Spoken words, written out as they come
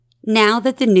Now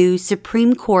that the new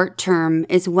Supreme Court term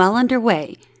is well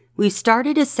underway, we've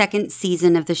started a second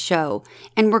season of the show,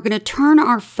 and we're going to turn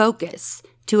our focus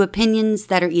to opinions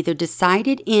that are either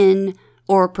decided in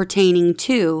or pertaining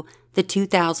to the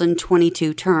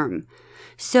 2022 term.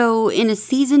 So, in a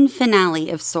season finale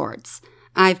of sorts,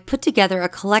 I've put together a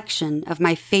collection of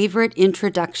my favorite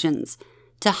introductions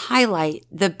to highlight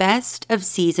the best of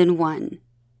Season 1.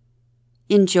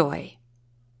 Enjoy.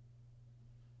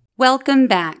 Welcome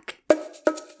back.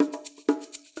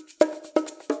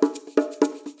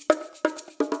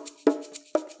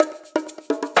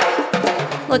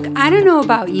 Look, I don't know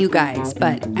about you guys,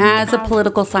 but as a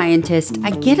political scientist,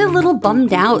 I get a little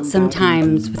bummed out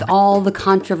sometimes with all the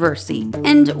controversy.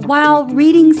 And while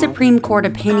reading Supreme Court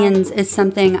opinions is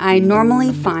something I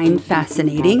normally find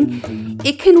fascinating,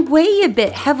 it can weigh a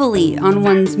bit heavily on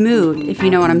one's mood, if you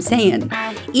know what I'm saying,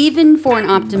 even for an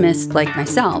optimist like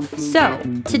myself. So,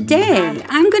 today,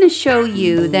 I'm going to show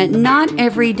you that not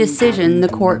every decision the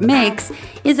court makes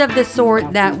is of the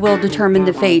sort that will determine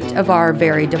the fate of our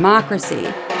very democracy.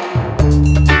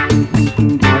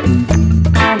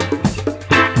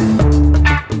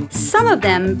 Some of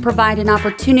them provide an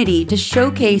opportunity to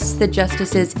showcase the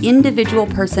justices' individual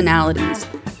personalities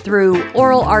through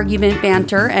oral argument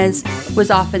banter, as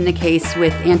was often the case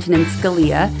with Antonin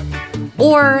Scalia,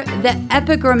 or the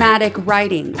epigrammatic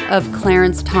writing of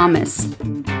Clarence Thomas.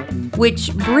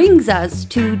 Which brings us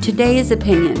to today's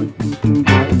opinion.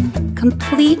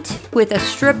 Complete with a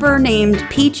stripper named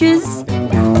Peaches,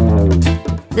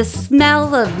 the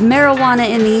smell of marijuana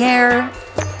in the air,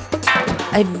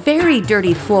 a very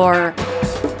dirty floor,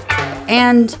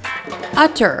 and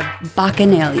utter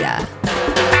bacchanalia.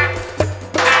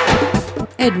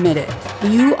 Admit it,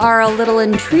 you are a little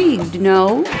intrigued,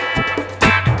 no?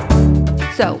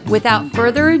 So, without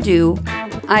further ado,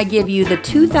 I give you the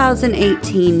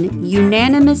 2018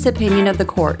 unanimous opinion of the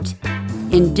court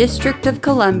in District of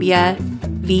Columbia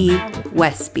v.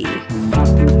 Westby.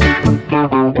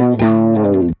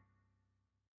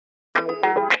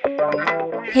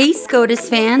 Hey SCOTUS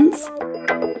fans!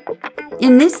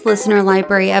 In this Listener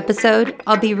Library episode,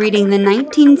 I'll be reading the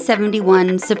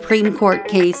 1971 Supreme Court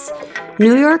case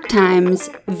New York Times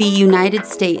v. United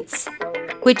States,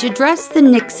 which addressed the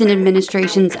Nixon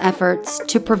administration's efforts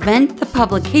to prevent the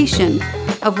publication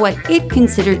of what it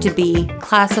considered to be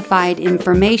classified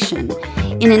information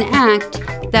in an act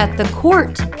that the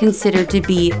court considered to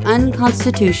be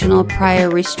unconstitutional prior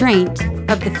restraint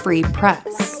of the free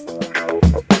press.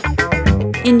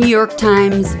 In New York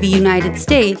Times v. United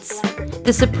States,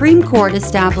 the Supreme Court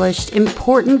established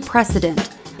important precedent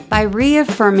by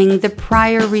reaffirming the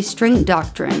prior restraint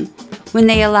doctrine when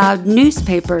they allowed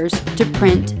newspapers to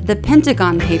print the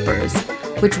Pentagon Papers,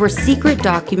 which were secret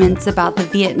documents about the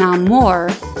Vietnam War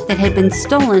that had been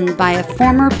stolen by a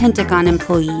former Pentagon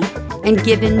employee and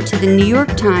given to the New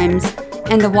York Times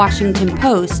and the Washington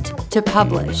Post to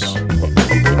publish.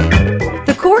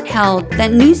 The court held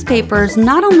that newspapers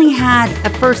not only had a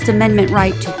First Amendment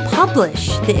right to publish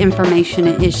the information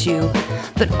at issue,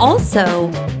 but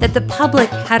also that the public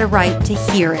had a right to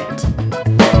hear it.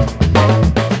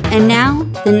 And now,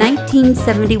 the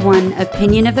 1971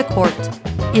 opinion of the court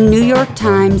in New York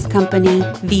Times Company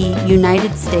v.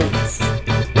 United States.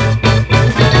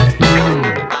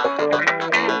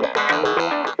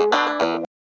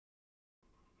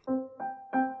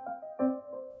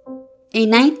 A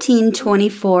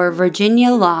 1924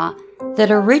 Virginia law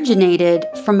that originated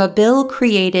from a bill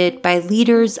created by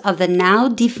leaders of the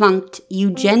now-defunct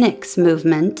eugenics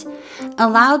movement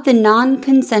allowed the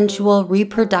non-consensual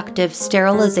reproductive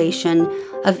sterilization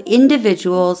of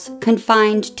individuals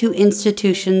confined to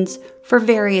institutions for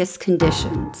various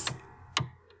conditions.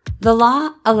 The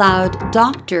law allowed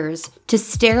doctors to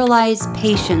sterilize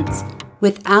patients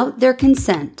without their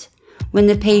consent when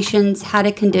the patients had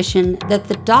a condition that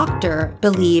the doctor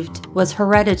believed was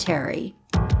hereditary.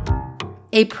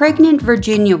 A pregnant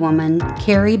Virginia woman,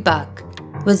 Carrie Buck,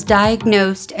 was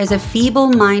diagnosed as a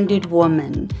feeble-minded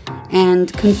woman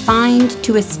and confined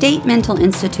to a state mental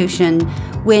institution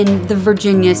when the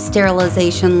Virginia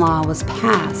sterilization law was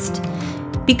passed.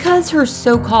 Because her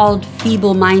so-called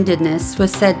feeble-mindedness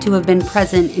was said to have been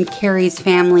present in Carrie's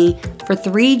family for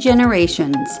 3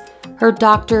 generations, her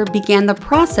doctor began the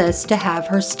process to have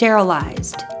her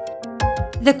sterilized.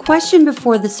 The question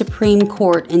before the Supreme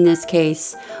Court in this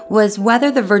case was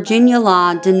whether the Virginia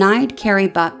law denied Carrie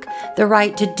Buck the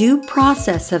right to due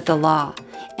process of the law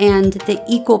and the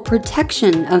equal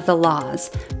protection of the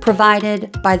laws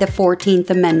provided by the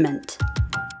 14th Amendment.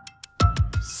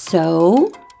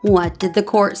 So, what did the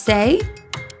court say?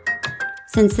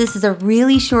 Since this is a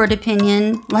really short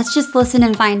opinion, let's just listen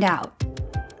and find out.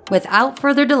 Without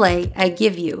further delay, I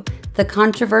give you the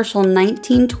controversial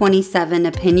 1927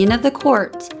 opinion of the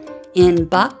court in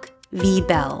Buck v.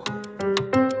 Bell.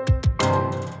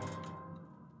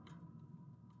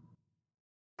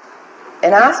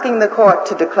 In asking the court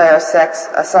to declare sex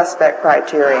a suspect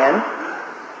criterion,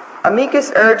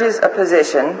 amicus urges a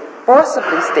position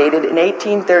forcibly stated in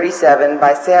 1837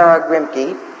 by Sarah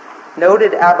Grimke,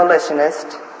 noted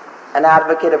abolitionist and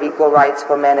advocate of equal rights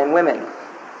for men and women.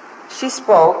 She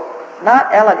spoke, not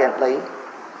elegantly,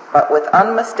 but with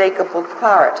unmistakable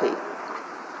clarity.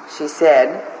 She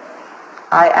said,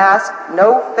 "I ask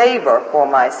no favor for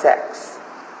my sex.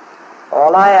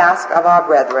 All I ask of our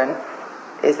brethren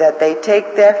is that they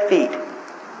take their feet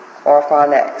off our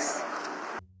necks."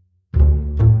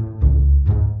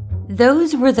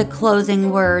 Those were the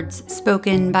closing words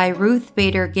spoken by Ruth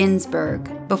Bader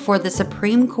Ginsburg before the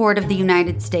Supreme Court of the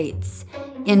United States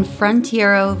in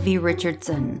Frontiero v.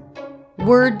 Richardson.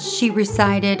 Words she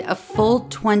recited a full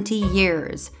 20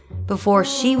 years before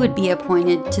she would be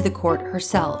appointed to the court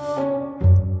herself.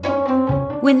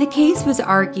 When the case was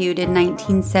argued in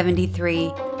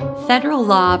 1973, federal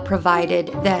law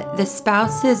provided that the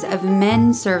spouses of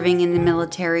men serving in the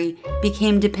military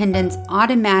became dependents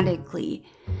automatically,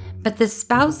 but the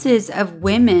spouses of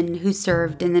women who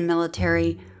served in the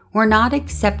military were not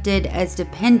accepted as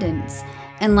dependents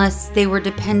unless they were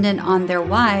dependent on their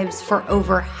wives for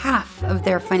over half of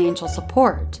their financial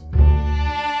support.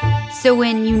 So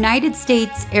when United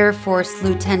States Air Force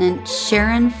Lieutenant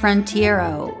Sharon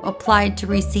Frontiero applied to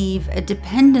receive a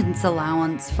dependence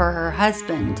allowance for her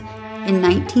husband in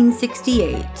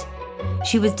 1968,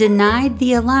 she was denied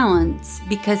the allowance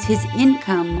because his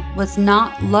income was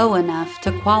not low enough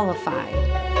to qualify.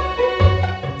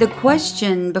 The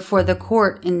question before the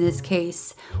court in this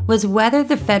case was whether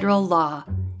the federal law,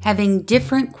 having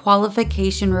different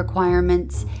qualification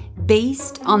requirements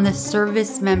based on the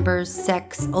service member's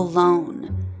sex alone,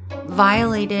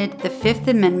 violated the Fifth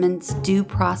Amendment's Due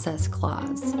Process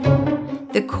Clause.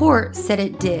 The court said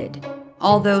it did,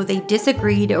 although they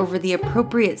disagreed over the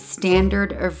appropriate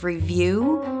standard of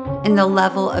review and the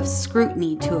level of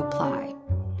scrutiny to apply,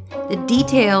 the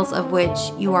details of which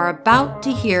you are about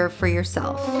to hear for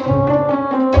yourself.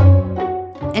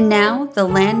 And now, the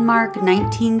landmark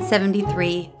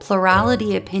 1973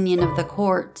 plurality opinion of the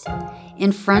court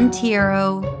in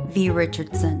Frontiero v.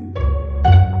 Richardson.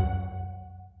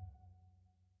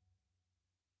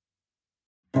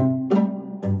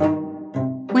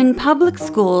 When public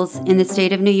schools in the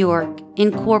state of New York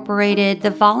incorporated the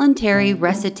voluntary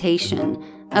recitation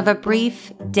of a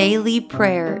brief daily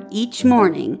prayer each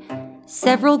morning,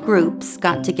 several groups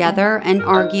got together and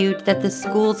argued that the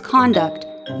school's conduct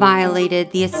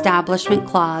violated the Establishment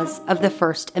Clause of the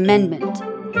First Amendment.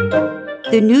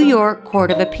 The New York Court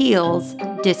of Appeals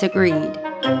disagreed.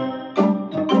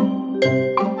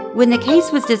 When the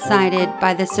case was decided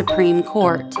by the Supreme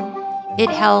Court, it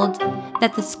held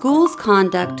that the school's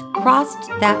conduct crossed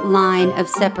that line of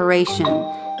separation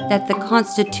that the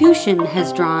Constitution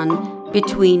has drawn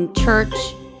between church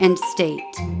and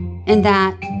state, and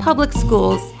that public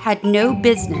schools had no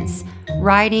business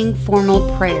writing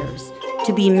formal prayers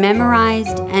to be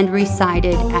memorized and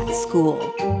recited at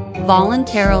school,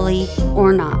 voluntarily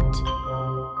or not.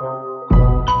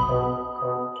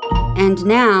 And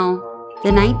now,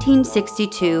 the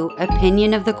 1962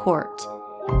 opinion of the court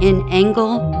in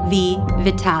Engel v.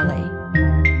 Vitale.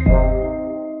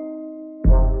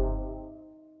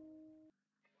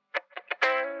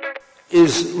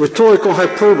 Is rhetorical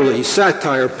hyperbole,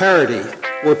 satire, parody,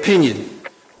 or opinion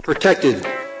protected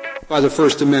by the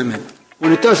First Amendment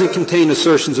when it doesn't contain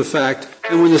assertions of fact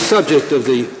and when the subject of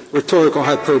the rhetorical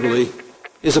hyperbole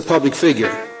is a public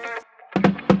figure?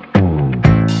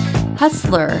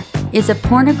 Hustler is a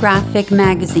pornographic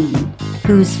magazine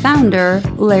whose founder,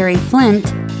 Larry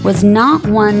Flynt, was not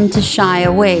one to shy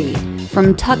away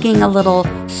from tucking a little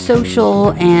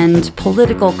social and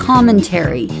political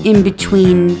commentary in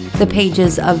between the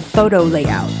pages of photo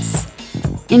layouts.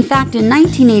 In fact, in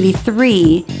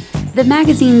 1983, the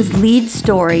magazine's lead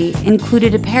story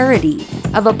included a parody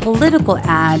of a political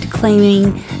ad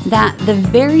claiming that the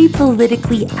very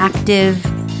politically active,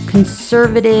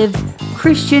 conservative,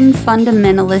 Christian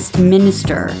fundamentalist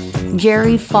minister,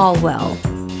 Jerry Falwell,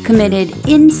 committed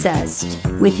incest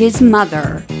with his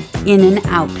mother in an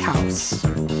outhouse.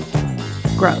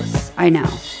 Gross, I know.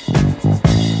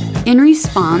 In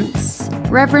response,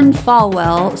 Reverend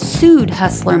Falwell sued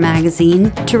Hustler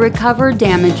magazine to recover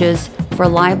damages for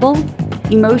libel,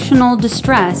 emotional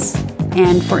distress,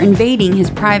 and for invading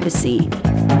his privacy.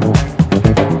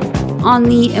 On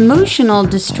the emotional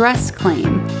distress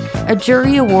claim, a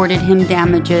jury awarded him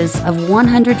damages of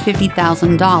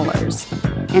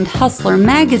 $150,000, and Hustler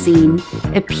magazine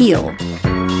appealed.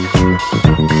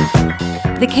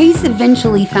 The case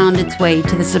eventually found its way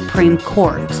to the Supreme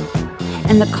Court,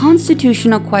 and the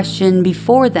constitutional question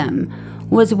before them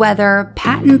was whether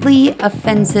patently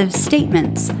offensive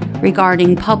statements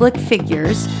regarding public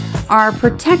figures are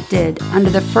protected under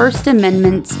the First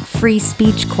Amendment's Free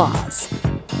Speech Clause.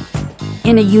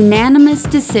 In a unanimous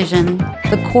decision,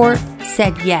 the court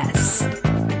said yes.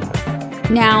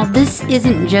 Now, this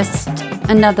isn't just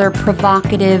another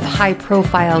provocative,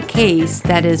 high-profile case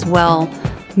that is, well,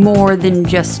 more than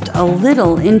just a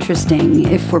little interesting,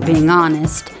 if we're being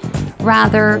honest.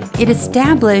 Rather, it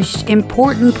established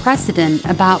important precedent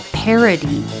about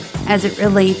parody as it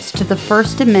relates to the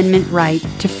First Amendment right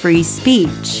to free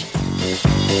speech.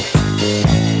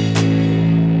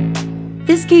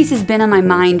 This case has been on my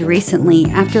mind recently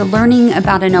after learning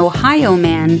about an Ohio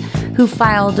man who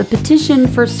filed a petition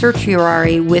for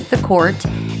certiorari with the court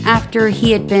after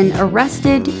he had been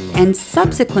arrested and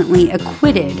subsequently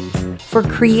acquitted for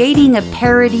creating a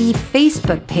parody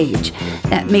Facebook page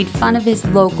that made fun of his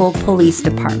local police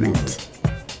department.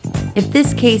 If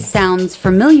this case sounds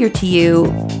familiar to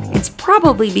you, it's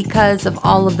probably because of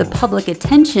all of the public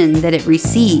attention that it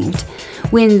received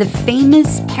when the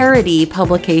famous parody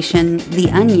publication, The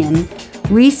Onion,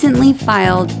 recently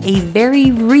filed a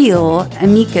very real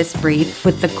amicus brief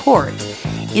with the court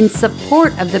in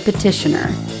support of the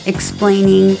petitioner,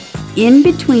 explaining, in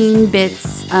between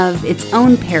bits of its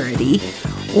own parody,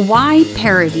 why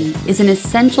parody is an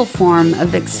essential form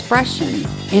of expression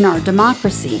in our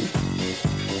democracy,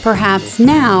 perhaps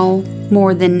now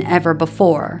more than ever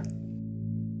before.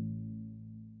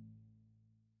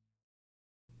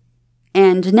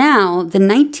 And now, the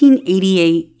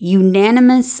 1988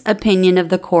 unanimous opinion of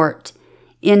the court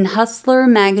in Hustler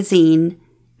magazine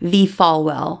v.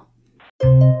 Falwell.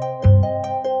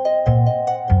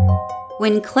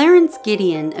 When Clarence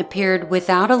Gideon appeared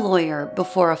without a lawyer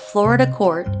before a Florida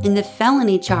court in the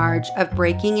felony charge of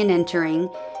breaking and entering,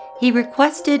 he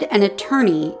requested an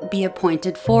attorney be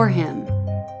appointed for him.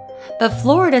 But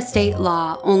Florida state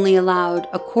law only allowed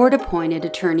a court-appointed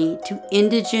attorney to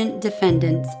indigent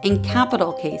defendants in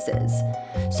capital cases,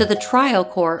 so the trial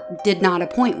court did not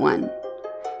appoint one.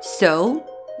 So,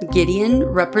 Gideon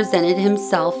represented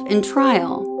himself in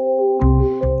trial.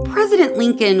 President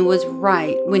Lincoln was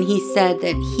right when he said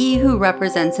that he who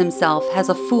represents himself has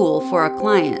a fool for a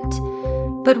client.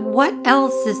 But what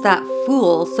else is that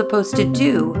fool supposed to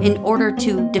do in order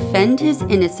to defend his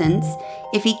innocence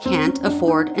if he can't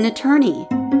afford an attorney?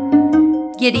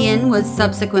 Gideon was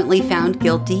subsequently found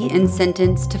guilty and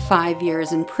sentenced to 5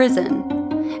 years in prison.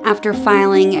 After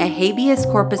filing a habeas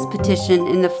corpus petition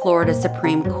in the Florida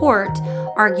Supreme Court,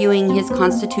 arguing his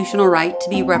constitutional right to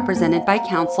be represented by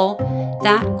counsel,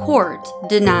 that court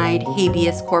denied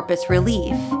habeas corpus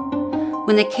relief.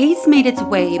 When the case made its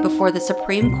way before the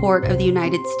Supreme Court of the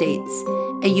United States,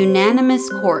 a unanimous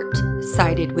court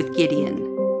sided with Gideon.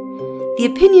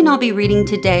 The opinion I'll be reading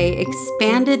today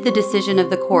expanded the decision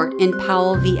of the court in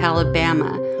Powell v.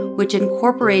 Alabama, which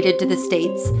incorporated to the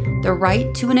states the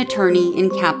right to an attorney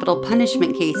in capital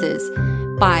punishment cases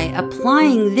by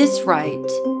applying this right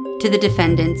to the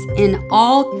defendants in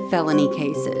all felony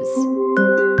cases.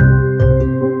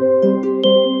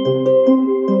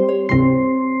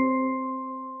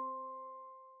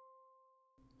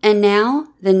 And now,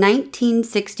 the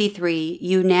 1963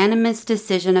 unanimous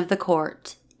decision of the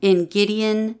court in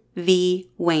Gideon v.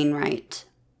 Wainwright.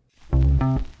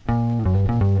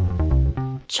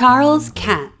 Charles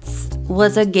Katz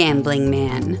was a gambling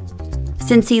man.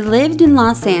 Since he lived in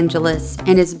Los Angeles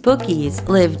and his bookies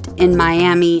lived in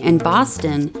Miami and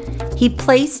Boston, he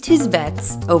placed his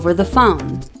bets over the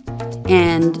phone.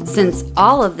 And since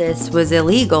all of this was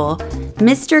illegal,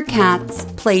 Mr. Katz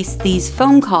placed these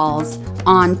phone calls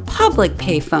on public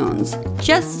payphones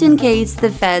just in case the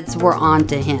feds were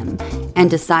onto him and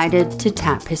decided to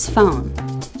tap his phone.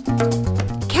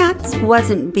 Katz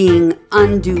wasn't being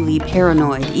unduly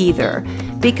paranoid either,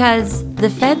 because the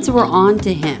feds were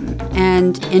onto him,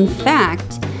 and in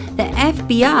fact, the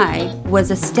FBI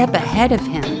was a step ahead of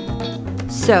him.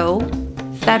 So,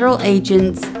 federal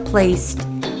agents placed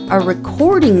a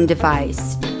recording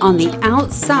device on the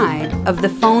outside of the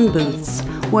phone booths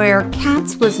where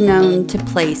Katz was known to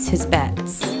place his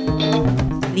bets.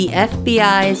 The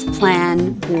FBI's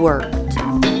plan worked.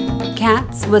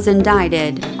 Katz was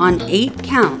indicted on 8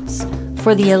 counts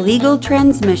for the illegal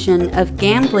transmission of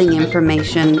gambling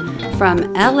information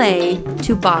from LA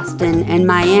to Boston and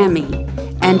Miami,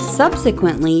 and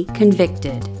subsequently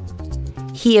convicted.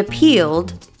 He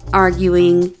appealed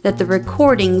arguing that the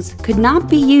recordings could not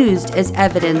be used as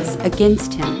evidence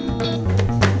against him.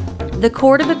 The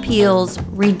Court of Appeals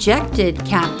rejected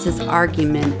Katz's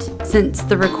argument since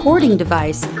the recording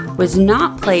device was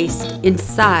not placed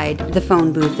inside the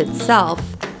phone booth itself,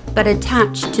 but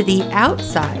attached to the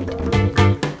outside.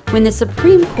 When the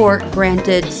Supreme Court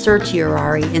granted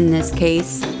certiorari in this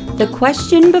case, the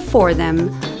question before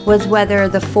them was whether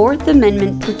the Fourth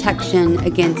Amendment protection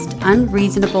against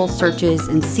unreasonable searches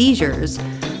and seizures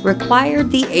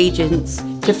required the agents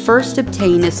to first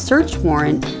obtain a search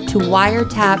warrant to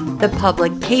wiretap the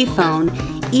public payphone,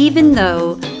 even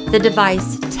though the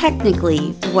device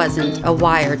technically wasn't a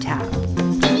wiretap.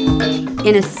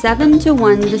 In a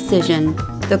 7-1 decision,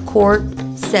 the court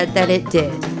said that it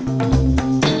did.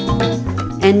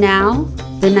 And now,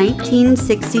 the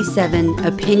 1967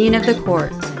 opinion of the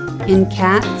court in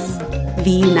Katz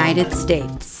v. United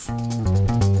States.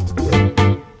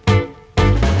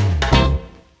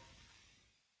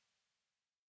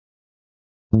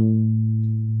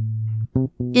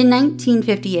 In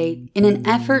 1958, in an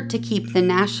effort to keep the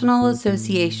National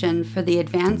Association for the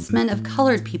Advancement of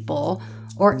Colored People,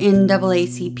 or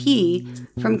NAACP,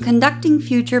 from conducting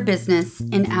future business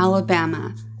in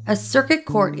Alabama, a circuit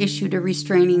court issued a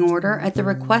restraining order at the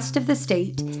request of the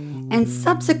state and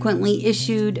subsequently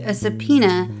issued a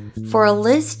subpoena for a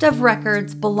list of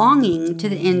records belonging to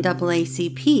the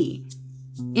NAACP,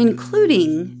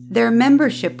 including their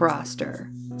membership roster.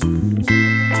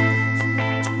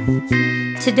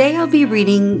 Today I'll be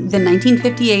reading the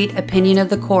 1958 opinion of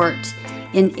the court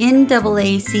in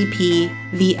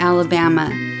NAACP v. Alabama,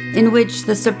 in which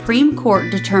the Supreme Court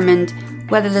determined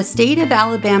whether the state of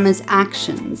Alabama's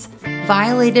actions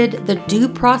violated the Due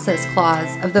Process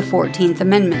Clause of the 14th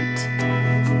Amendment.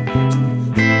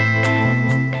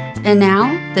 And now,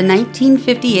 the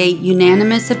 1958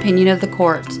 unanimous opinion of the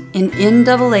court in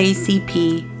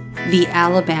NAACP v.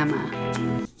 Alabama.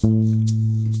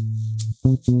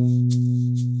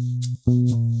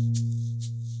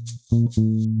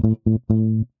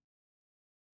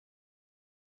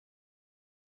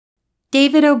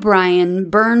 David O'Brien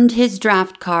burned his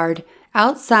draft card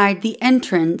outside the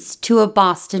entrance to a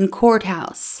Boston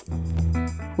courthouse.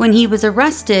 When he was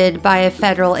arrested by a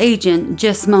federal agent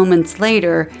just moments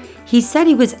later, he said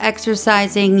he was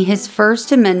exercising his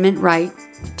First Amendment right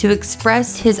to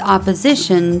express his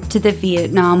opposition to the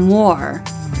Vietnam War.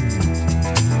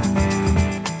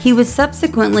 He was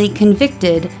subsequently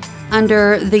convicted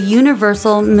under the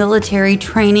Universal Military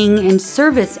Training and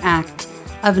Service Act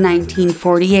of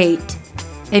 1948,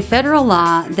 a federal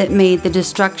law that made the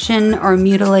destruction or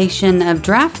mutilation of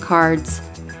draft cards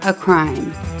a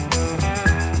crime.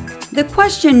 The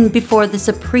question before the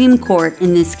Supreme Court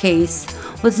in this case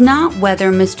was not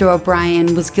whether Mr.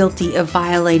 O'Brien was guilty of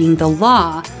violating the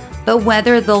law, but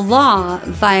whether the law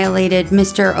violated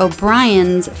Mr.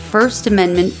 O'Brien's First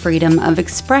Amendment freedom of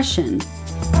expression.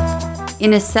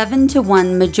 In a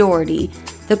 7-1 majority,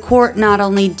 the court not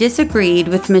only disagreed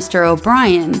with Mr.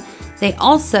 O'Brien, they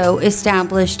also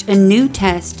established a new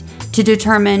test to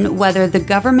determine whether the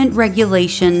government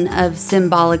regulation of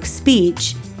symbolic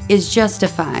speech is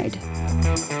justified.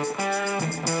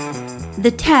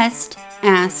 The test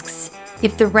asks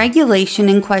if the regulation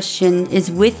in question is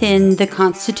within the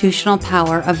constitutional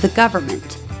power of the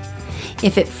government,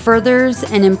 if it furthers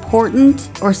an important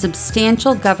or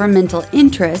substantial governmental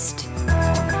interest,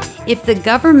 if the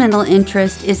governmental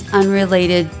interest is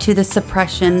unrelated to the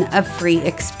suppression of free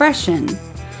expression,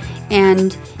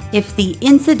 and if the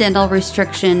incidental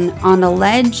restriction on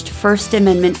alleged First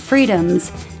Amendment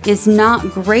freedoms is not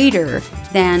greater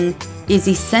than is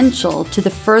essential to the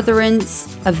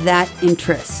furtherance of that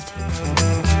interest.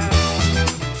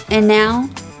 And now,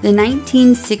 the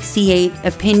 1968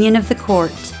 opinion of the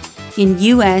court in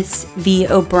U.S. v.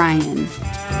 O'Brien.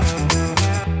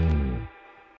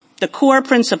 The core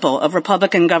principle of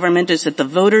Republican government is that the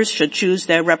voters should choose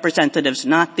their representatives,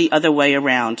 not the other way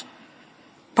around.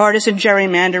 Partisan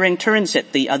gerrymandering turns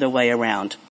it the other way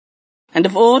around. And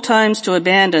of all times to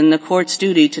abandon the court's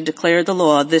duty to declare the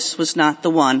law, this was not the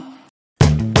one.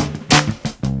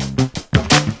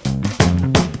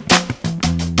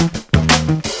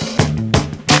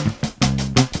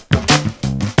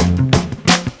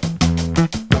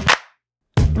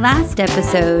 Last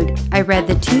episode, I read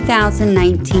the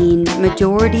 2019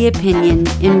 majority opinion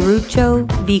in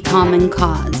Rucho v. Common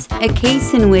Cause, a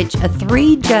case in which a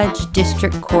 3-judge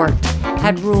district court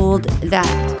had ruled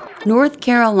that North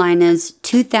Carolina's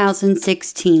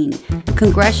 2016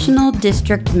 congressional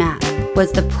district map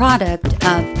was the product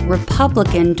of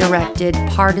Republican-directed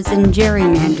partisan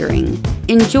gerrymandering,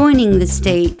 enjoining the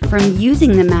state from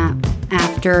using the map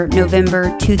after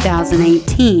November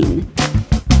 2018.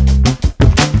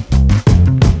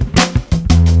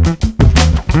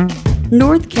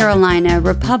 North Carolina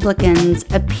Republicans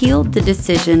appealed the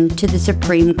decision to the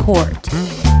Supreme Court.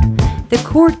 The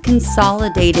court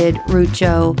consolidated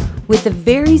Rucho with a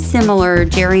very similar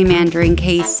gerrymandering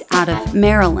case out of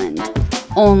Maryland,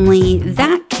 only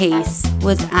that case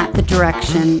was at the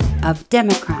direction of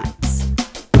Democrats.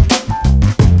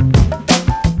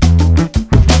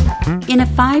 In a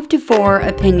 5-4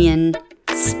 opinion,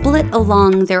 split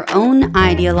along their own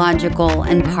ideological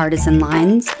and partisan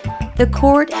lines, the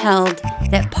court held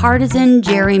that partisan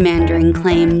gerrymandering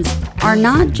claims are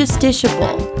not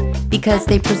justiciable because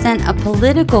they present a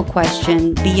political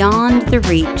question beyond the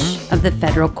reach of the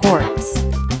federal courts.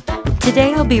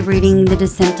 Today I'll be reading the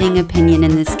dissenting opinion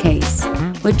in this case,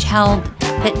 which held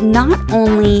that not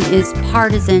only is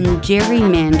partisan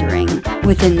gerrymandering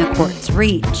within the court's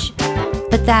reach,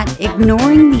 but that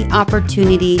ignoring the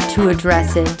opportunity to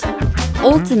address it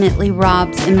ultimately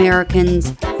robs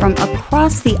Americans from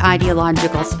across the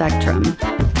ideological spectrum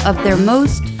of their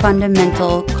most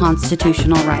fundamental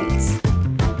constitutional rights.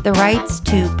 The rights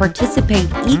to participate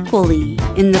equally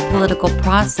in the political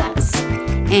process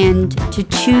and to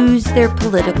choose their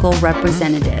political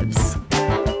representatives,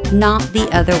 not the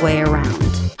other way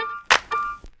around.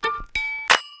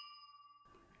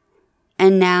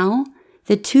 And now,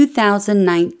 the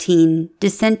 2019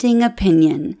 dissenting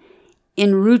opinion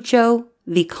in Rucho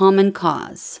v. Common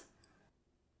Cause.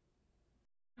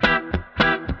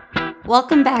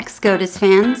 Welcome back, SCOTUS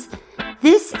fans.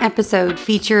 This episode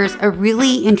features a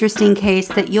really interesting case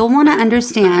that you'll want to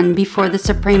understand before the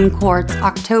Supreme Court's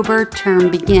October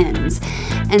term begins.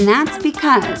 And that's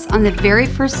because on the very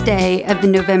first day of the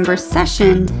November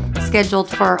session, scheduled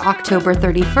for October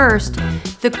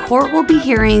 31st, the court will be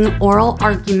hearing oral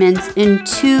arguments in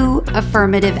 2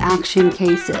 affirmative action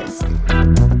cases.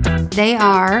 They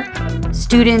are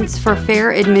Students for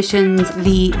Fair Admissions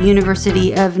v.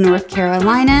 University of North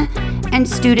Carolina and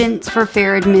Students for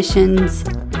Fair Admissions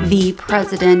v.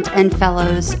 President and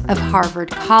Fellows of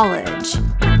Harvard College.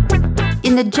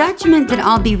 In the judgment that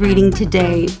I'll be reading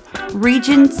today,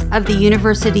 Regents of the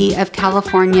University of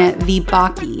California v.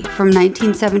 Bakke from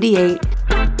 1978,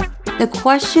 the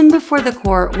question before the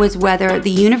court was whether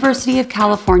the University of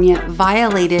California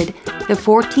violated the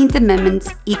 14th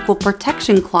Amendment's Equal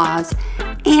Protection Clause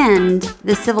and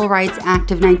the Civil Rights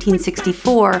Act of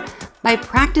 1964 by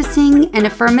practicing an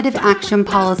affirmative action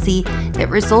policy that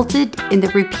resulted in the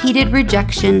repeated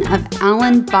rejection of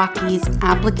Alan Bakke's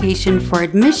application for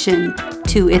admission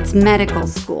to its medical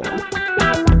school.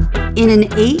 In an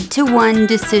 8-1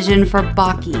 decision for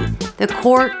Bakke, the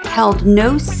court held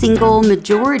no single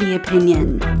majority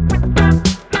opinion.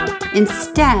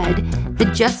 Instead, the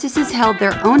justices held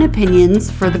their own opinions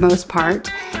for the most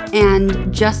part,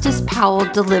 and Justice Powell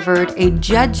delivered a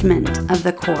judgment of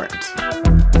the court.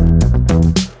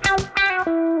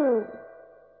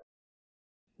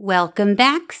 Welcome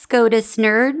back, SCOTUS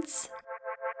nerds.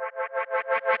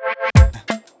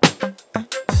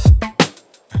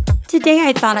 Today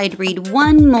I thought I'd read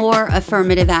one more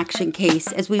affirmative action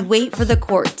case as we wait for the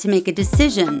court to make a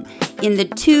decision in the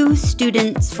 2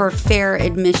 Students for Fair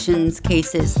Admissions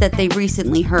cases that they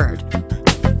recently heard.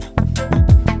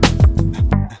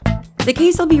 The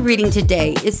case I'll be reading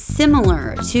today is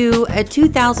similar to a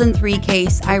 2003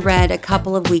 case I read a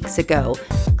couple of weeks ago,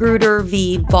 Grutter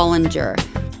v. Bollinger.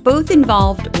 Both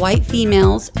involved white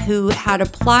females who had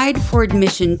applied for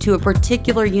admission to a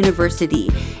particular university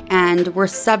and were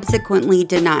subsequently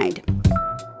denied.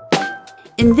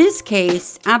 In this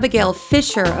case, Abigail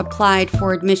Fisher applied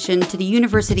for admission to the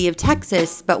University of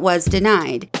Texas but was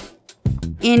denied.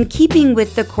 In keeping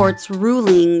with the court's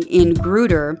ruling in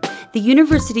Grutter, the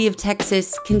University of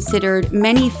Texas considered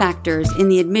many factors in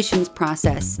the admissions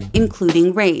process,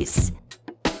 including race.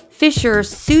 Fisher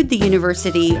sued the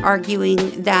university,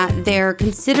 arguing that their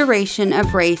consideration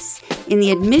of race in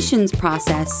the admissions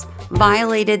process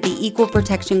violated the Equal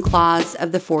Protection Clause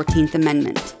of the 14th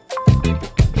Amendment.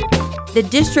 The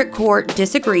district court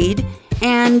disagreed,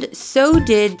 and so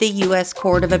did the U.S.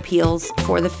 Court of Appeals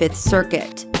for the Fifth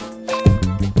Circuit.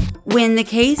 When the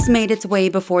case made its way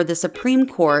before the Supreme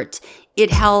Court, it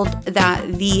held that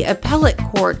the appellate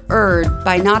court erred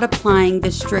by not applying the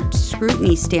strict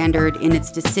scrutiny standard in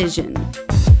its decision.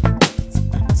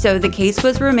 So the case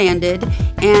was remanded,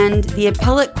 and the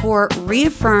appellate court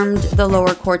reaffirmed the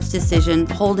lower court's decision,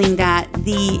 holding that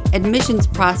the admissions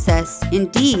process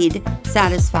indeed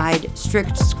satisfied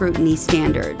strict scrutiny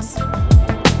standards.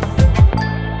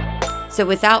 So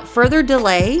without further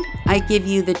delay, I give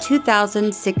you the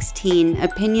 2016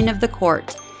 opinion of the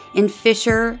court in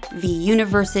Fisher v.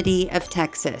 University of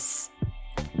Texas.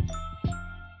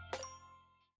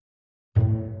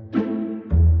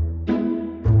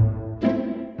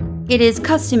 It is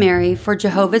customary for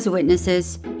Jehovah's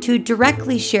Witnesses to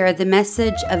directly share the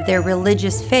message of their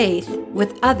religious faith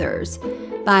with others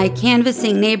by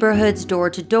canvassing neighborhoods door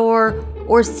to door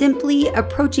or simply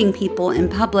approaching people in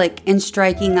public and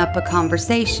striking up a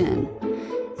conversation.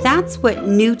 That's what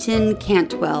Newton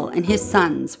Cantwell and his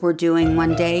sons were doing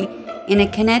one day in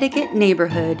a Connecticut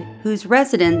neighborhood whose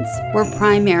residents were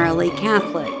primarily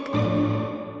Catholic.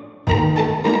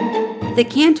 The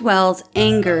Cantwells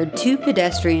angered two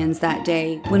pedestrians that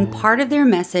day when part of their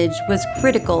message was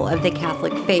critical of the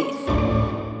Catholic faith.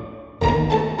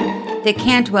 The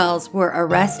Cantwells were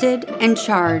arrested and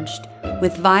charged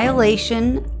with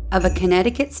violation of a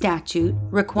Connecticut statute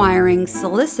requiring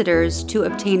solicitors to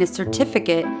obtain a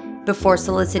certificate before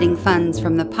soliciting funds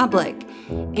from the public,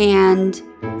 and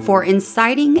for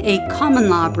inciting a common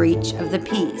law breach of the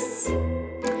peace.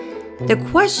 The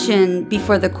question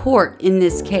before the court in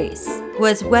this case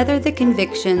was whether the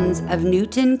convictions of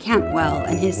Newton Cantwell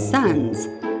and his sons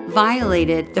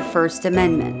violated the First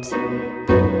Amendment.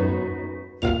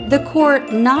 The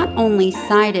court not only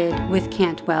sided with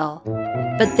Cantwell,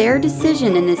 but their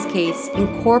decision in this case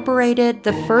incorporated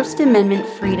the First Amendment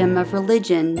freedom of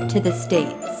religion to the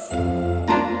states.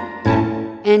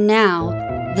 And now,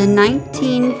 the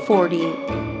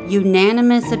 1940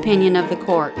 unanimous opinion of the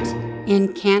court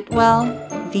in Cantwell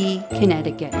v.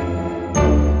 Connecticut.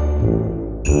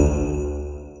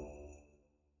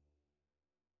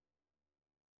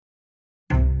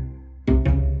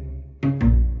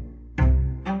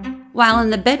 While in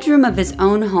the bedroom of his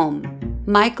own home,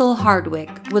 Michael Hardwick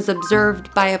was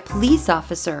observed by a police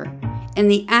officer in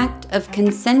the act of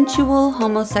consensual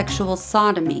homosexual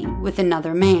sodomy with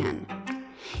another man.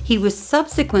 He was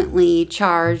subsequently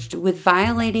charged with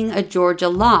violating a Georgia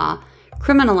law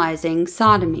criminalizing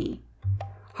sodomy.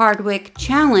 Hardwick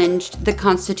challenged the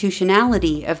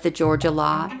constitutionality of the Georgia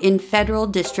law in federal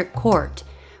district court,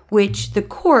 which the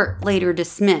court later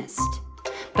dismissed.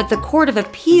 But the Court of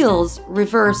Appeals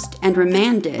reversed and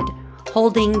remanded,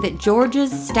 holding that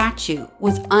Georgia's statute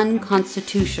was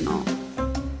unconstitutional.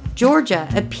 Georgia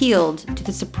appealed to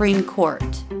the Supreme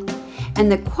Court, and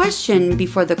the question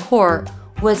before the court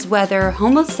was whether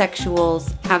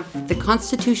homosexuals have the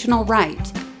constitutional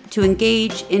right to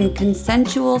engage in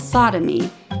consensual sodomy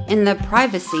in the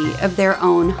privacy of their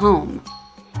own home.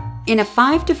 In a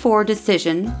 5-4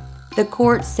 decision, the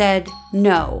court said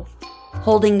no,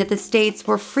 holding that the states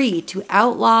were free to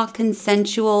outlaw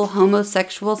consensual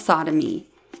homosexual sodomy.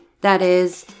 That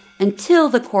is, until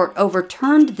the court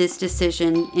overturned this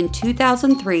decision in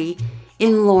 2003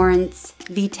 in Lawrence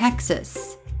v.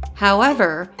 Texas.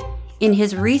 However, in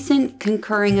his recent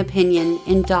concurring opinion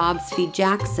in Dobbs v.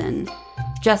 Jackson,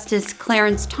 Justice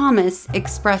Clarence Thomas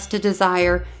expressed a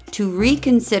desire to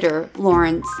reconsider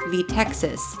Lawrence v.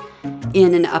 Texas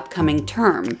in an upcoming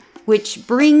term, which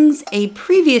brings a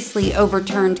previously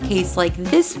overturned case like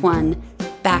this one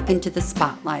back into the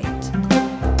spotlight.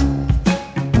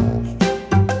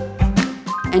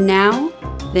 And now,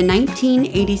 the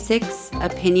 1986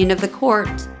 opinion of the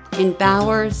court in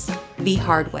Bowers v.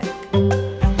 Hardwick.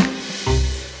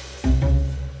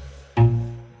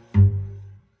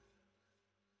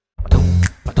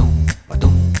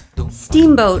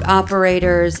 Steamboat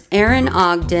operators Aaron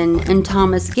Ogden and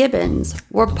Thomas Gibbons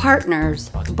were partners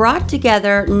brought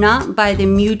together not by the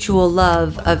mutual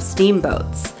love of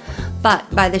steamboats, but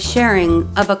by the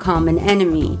sharing of a common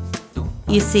enemy.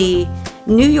 You see,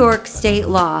 New York state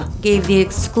law gave the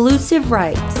exclusive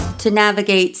rights to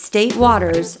navigate state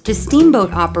waters to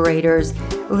steamboat operators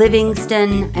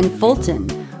Livingston and Fulton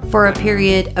for a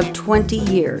period of 20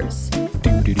 years.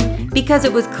 Because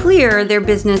it was clear their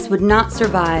business would not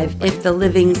survive if the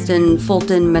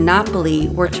Livingston-Fulton monopoly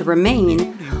were to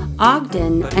remain,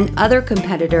 Ogden and other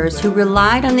competitors who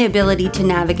relied on the ability to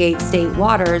navigate state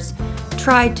waters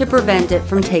tried to prevent it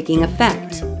from taking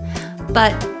effect.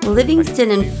 But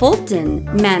Livingston and Fulton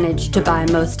managed to buy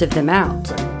most of them out,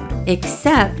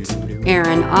 except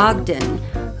Aaron Ogden,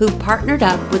 who partnered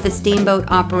up with a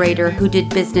steamboat operator who did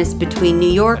business between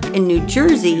New York and New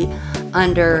Jersey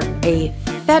under a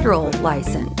federal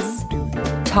license,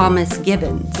 Thomas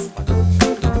Gibbons.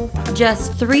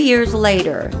 Just 3 years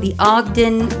later, the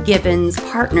Ogden-Gibbons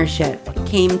partnership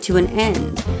came to an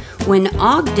end when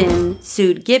Ogden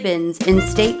sued Gibbons in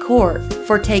state court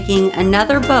for taking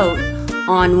another boat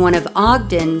on one of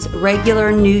Ogden's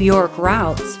regular New York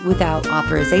routes without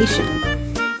authorization.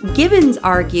 Gibbons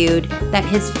argued that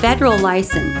his federal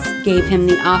license gave him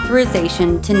the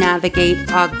authorization to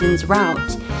navigate Ogden's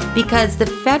route because the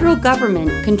federal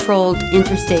government controlled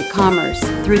interstate commerce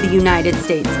through the United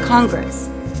States Congress,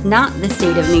 not the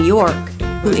state of New York,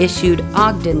 who issued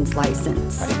Ogden's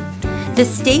license. The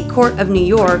State Court of New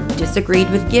York disagreed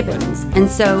with Gibbons, and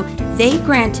so they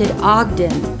granted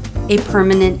Ogden a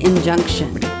permanent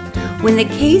injunction. When the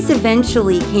case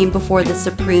eventually came before the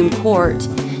Supreme Court,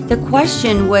 the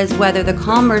question was whether the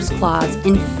Commerce Clause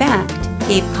in fact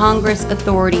gave Congress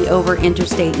authority over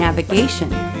interstate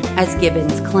navigation, as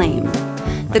Gibbons claimed.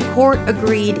 The court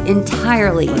agreed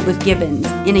entirely with Gibbons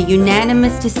in a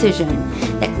unanimous decision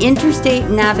that interstate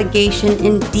navigation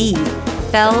indeed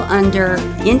fell under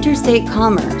interstate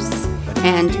commerce,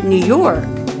 and New York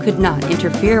could not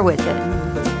interfere with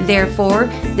it. Therefore,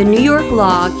 the New York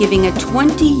law giving a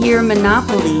 20-year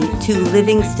monopoly to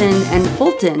Livingston and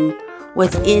Fulton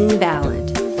was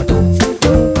invalid.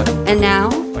 And now,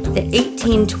 the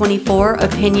 1824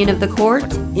 opinion of the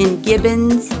court in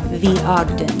Gibbons v.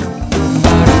 Ogden.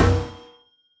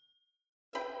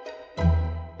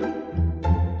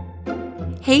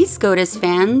 Hey SCOTUS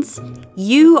fans,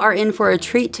 you are in for a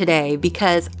treat today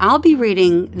because I'll be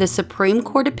reading the Supreme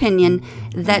Court opinion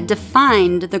that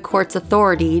defined the court's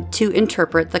authority to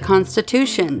interpret the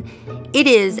Constitution. It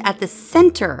is at the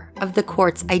center of the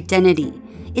court's identity,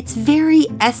 its very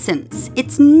essence,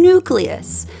 its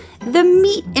nucleus, the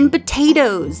meat and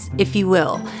potatoes, if you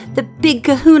will, the big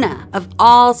kahuna of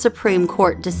all Supreme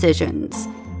Court decisions.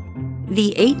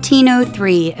 The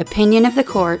 1803 opinion of the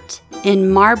court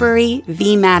in Marbury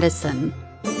v. Madison.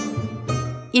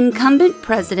 Incumbent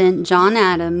President John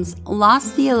Adams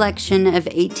lost the election of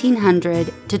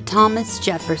 1800 to Thomas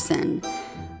Jefferson.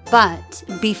 But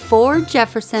before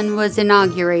Jefferson was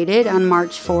inaugurated on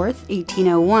March 4th,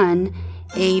 1801,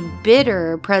 a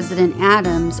bitter President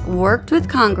Adams worked with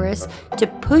Congress to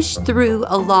push through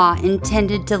a law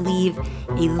intended to leave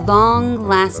a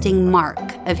long-lasting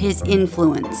mark of his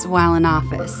influence while in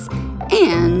office,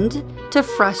 and to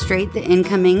frustrate the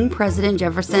incoming President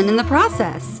Jefferson in the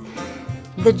process.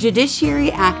 The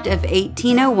Judiciary Act of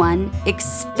 1801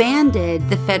 expanded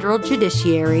the federal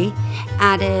judiciary,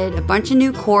 added a bunch of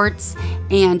new courts,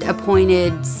 and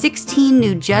appointed 16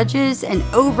 new judges and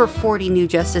over 40 new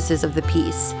justices of the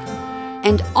peace.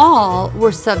 And all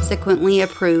were subsequently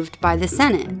approved by the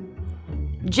Senate.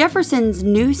 Jefferson's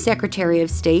new Secretary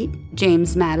of State,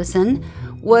 James Madison,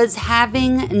 was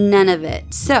having none of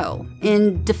it. So,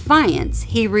 in defiance,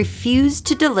 he refused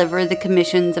to deliver the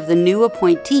commissions of the new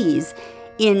appointees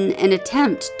in an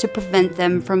attempt to prevent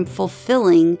them from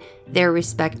fulfilling their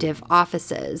respective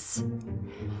offices.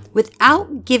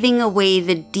 Without giving away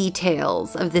the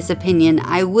details of this opinion,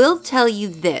 I will tell you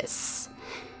this.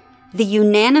 The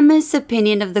unanimous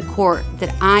opinion of the court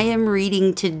that I am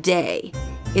reading today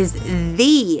is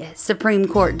the Supreme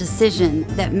Court decision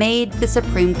that made the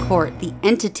Supreme Court the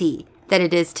entity that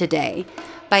it is today,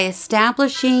 by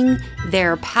establishing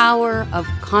their power of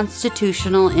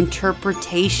constitutional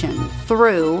interpretation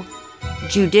through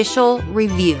judicial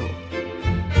review.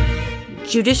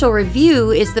 Judicial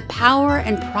review is the power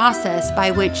and process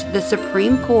by which the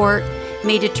Supreme Court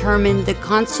may determine the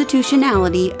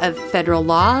constitutionality of federal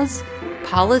laws,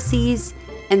 policies,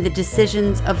 and the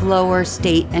decisions of lower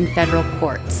state and federal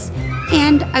courts.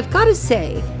 And I've got to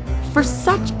say, for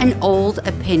such an old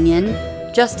opinion,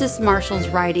 Justice Marshall's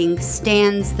writing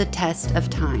stands the test of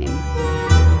time.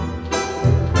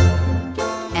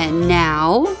 And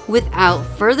now, without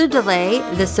further delay,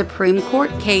 the Supreme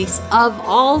Court case of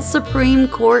all Supreme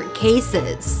Court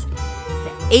cases,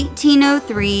 the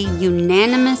 1803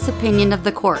 unanimous opinion of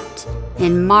the court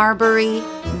in Marbury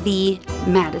v.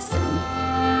 Madison.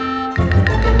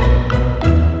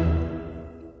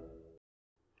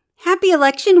 Happy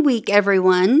election week,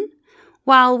 everyone!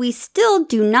 While we still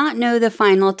do not know the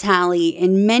final tally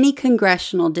in many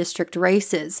congressional district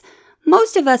races,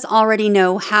 most of us already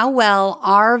know how well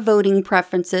our voting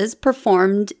preferences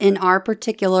performed in our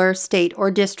particular state or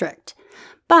district.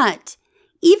 But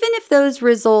even if those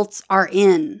results are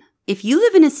in, if you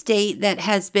live in a state that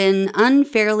has been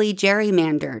unfairly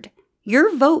gerrymandered,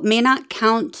 your vote may not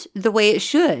count the way it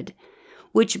should,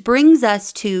 which brings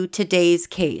us to today's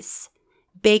case,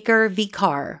 Baker v.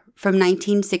 Carr from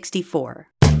 1964.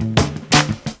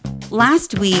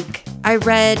 Last week, I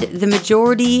read the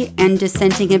majority and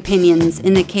dissenting opinions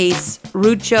in the case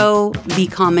Rucho v.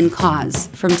 Common Cause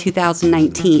from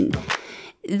 2019.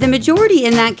 The majority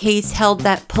in that case held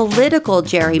that political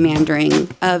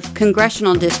gerrymandering of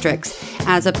congressional districts,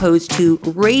 as opposed to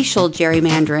racial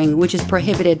gerrymandering, which is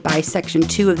prohibited by Section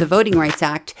 2 of the Voting Rights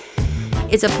Act,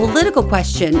 is a political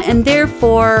question, and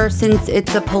therefore, since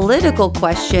it's a political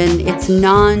question, it's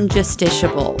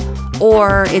non-justiciable,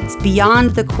 or it's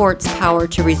beyond the court's power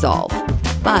to resolve.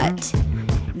 But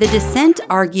the dissent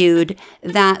argued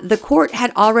that the court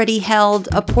had already held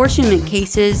apportionment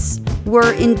cases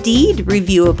were indeed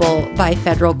reviewable by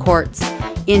federal courts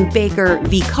in Baker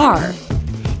v. Carr,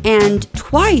 and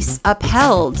twice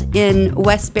upheld in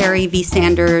Westbury v.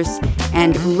 Sanders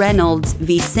and Reynolds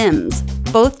v. Sims,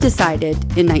 both decided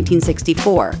in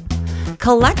 1964.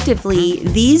 Collectively,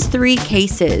 these three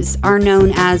cases are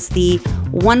known as the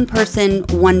one-person,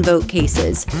 one-vote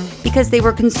cases because they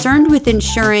were concerned with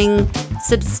ensuring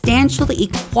substantial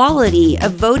equality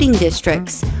of voting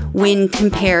districts when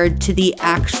compared to the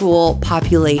actual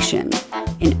population.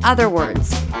 In other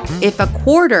words, if a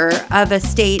quarter of a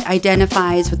state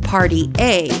identifies with Party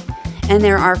A, and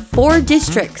there are 4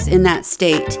 districts in that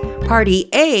state, Party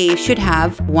A should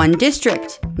have 1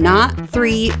 district, not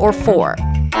 3 or 4.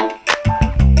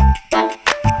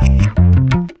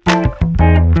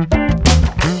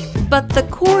 But the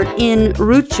court in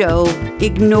Rucho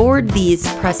ignored these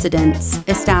precedents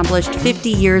established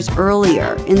 50 years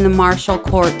earlier in the Marshall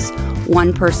Court's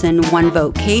one-person,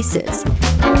 one-vote cases.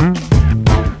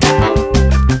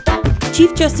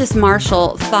 Chief Justice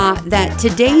Marshall thought that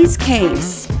today's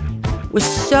case was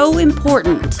so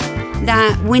important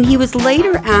that when he was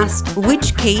later asked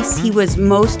which case he was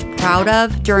most proud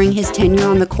of during his tenure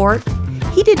on the court,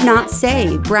 he did not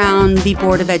say Brown v.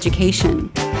 Board of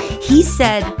Education. He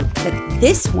said that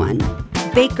this one,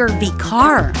 Baker v.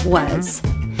 Carr, was,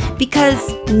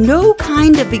 because no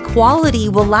kind of equality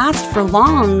will last for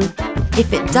long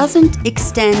if it doesn't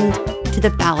extend to the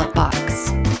ballot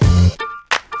box.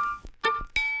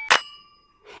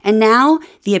 And now,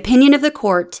 the opinion of the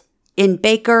court in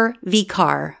Baker v.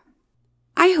 Carr.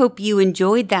 I hope you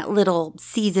enjoyed that little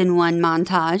Season 1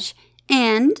 montage,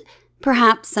 and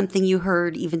perhaps something you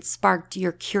heard even sparked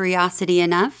your curiosity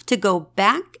enough to go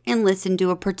back and listen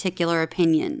to a particular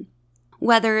opinion.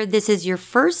 Whether this is your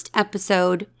first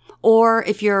episode or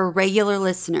if you're a regular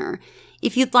listener,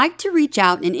 if you'd like to reach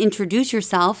out and introduce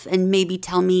yourself and maybe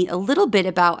tell me a little bit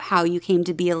about how you came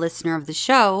to be a listener of the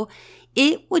show,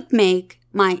 it would make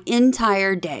my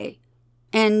entire day.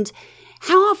 And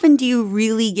how often do you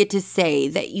really get to say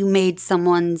that you made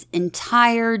someone's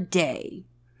entire day?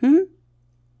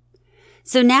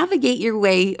 So navigate your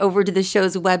way over to the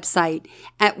show's website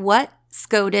at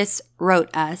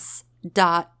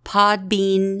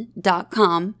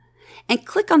whatscotuswroteus.podbean.com and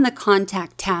click on the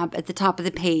Contact tab at the top of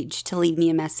the page to leave me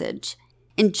a message.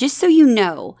 And just so you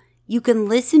know, you can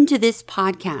listen to this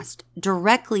podcast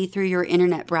directly through your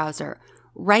internet browser,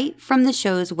 right from the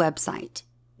show's website.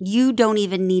 You don't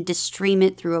even need to stream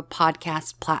it through a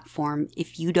podcast platform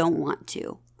if you don't want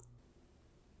to.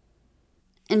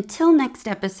 Until next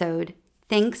episode,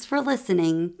 thanks for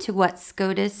listening to What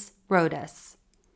SCOTUS Wrote Us.